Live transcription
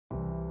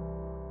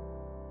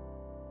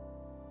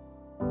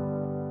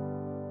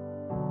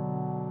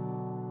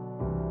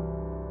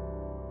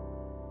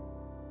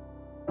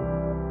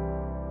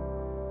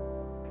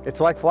It's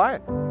like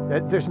flying.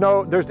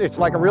 It's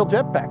like a real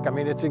jetpack. I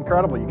mean, it's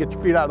incredible. You get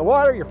your feet out of the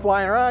water, you're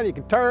flying around, you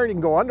can turn, you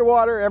can go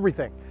underwater,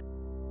 everything.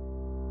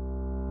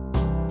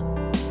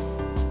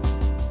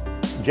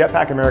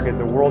 Jetpack America is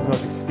the world's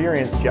most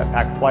experienced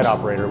jetpack flight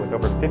operator with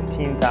over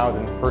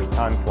 15,000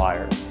 first-time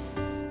flyers.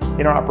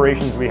 In our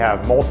operations, we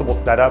have multiple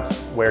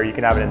setups where you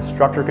can have an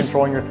instructor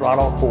controlling your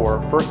throttle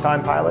for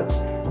first-time pilots.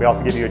 We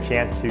also give you a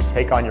chance to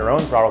take on your own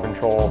throttle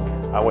control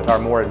with our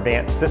more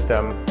advanced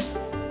system.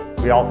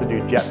 We also do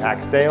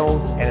jetpack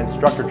sales and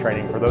instructor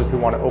training for those who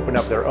want to open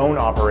up their own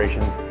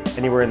operations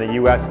anywhere in the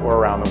US or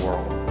around the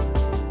world.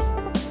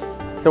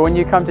 So when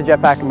you come to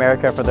Jetpack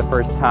America for the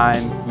first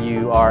time,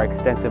 you are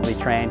extensively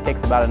trained. It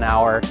takes about an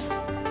hour.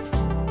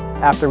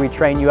 After we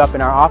train you up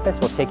in our office,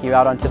 we'll take you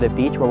out onto the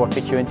beach where we'll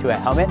fit you into a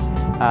helmet.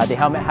 The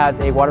helmet has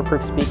a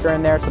waterproof speaker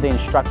in there so the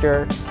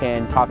instructor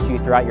can talk to you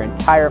throughout your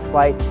entire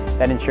flight.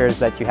 That ensures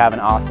that you have an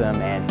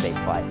awesome and safe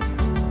flight.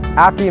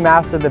 After you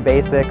master the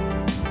basics,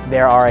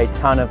 there are a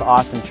ton of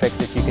awesome tricks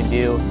that you can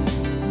do.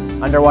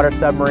 Underwater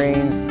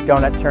submarines,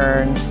 donut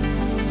turns,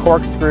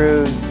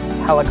 corkscrews,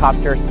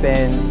 helicopter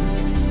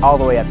spins, all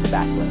the way up to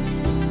backflips.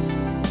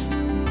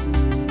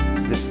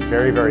 It's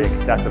very, very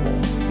accessible.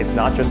 It's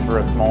not just for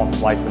a small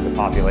slice of the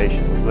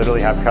population. We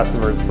literally have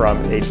customers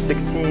from age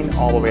 16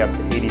 all the way up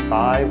to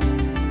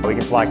 85. We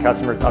can fly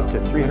customers up to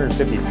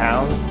 350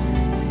 pounds.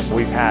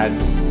 We've had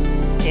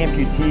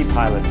amputee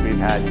pilots, we've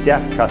had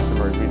deaf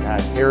customers, we've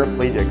had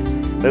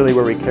paraplegics, literally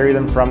where we carry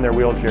them from their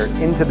wheelchair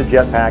into the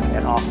jetpack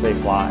and off they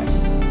fly.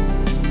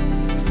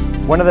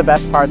 One of the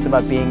best parts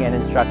about being an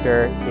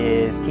instructor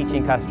is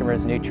teaching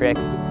customers new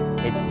tricks.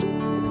 It's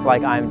just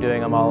like I'm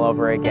doing them all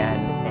over again,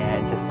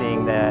 and just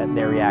seeing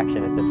their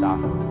reaction is just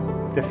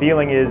awesome. The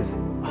feeling is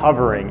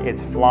hovering,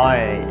 it's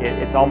flying,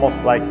 it's almost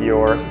like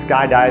you're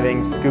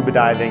skydiving, scuba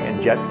diving,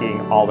 and jet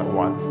skiing all at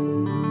once.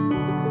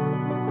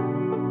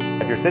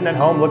 If you're sitting at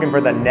home looking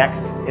for the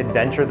next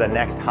adventure, the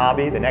next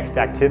hobby, the next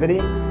activity,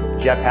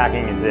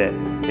 jetpacking is it.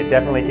 It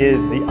definitely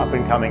is the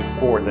up-and-coming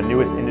sport, the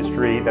newest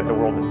industry that the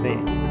world has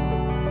seen.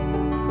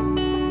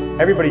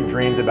 Everybody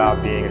dreams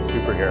about being a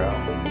superhero.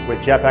 With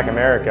Jetpack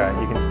America,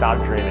 you can stop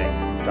dreaming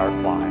and start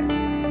flying.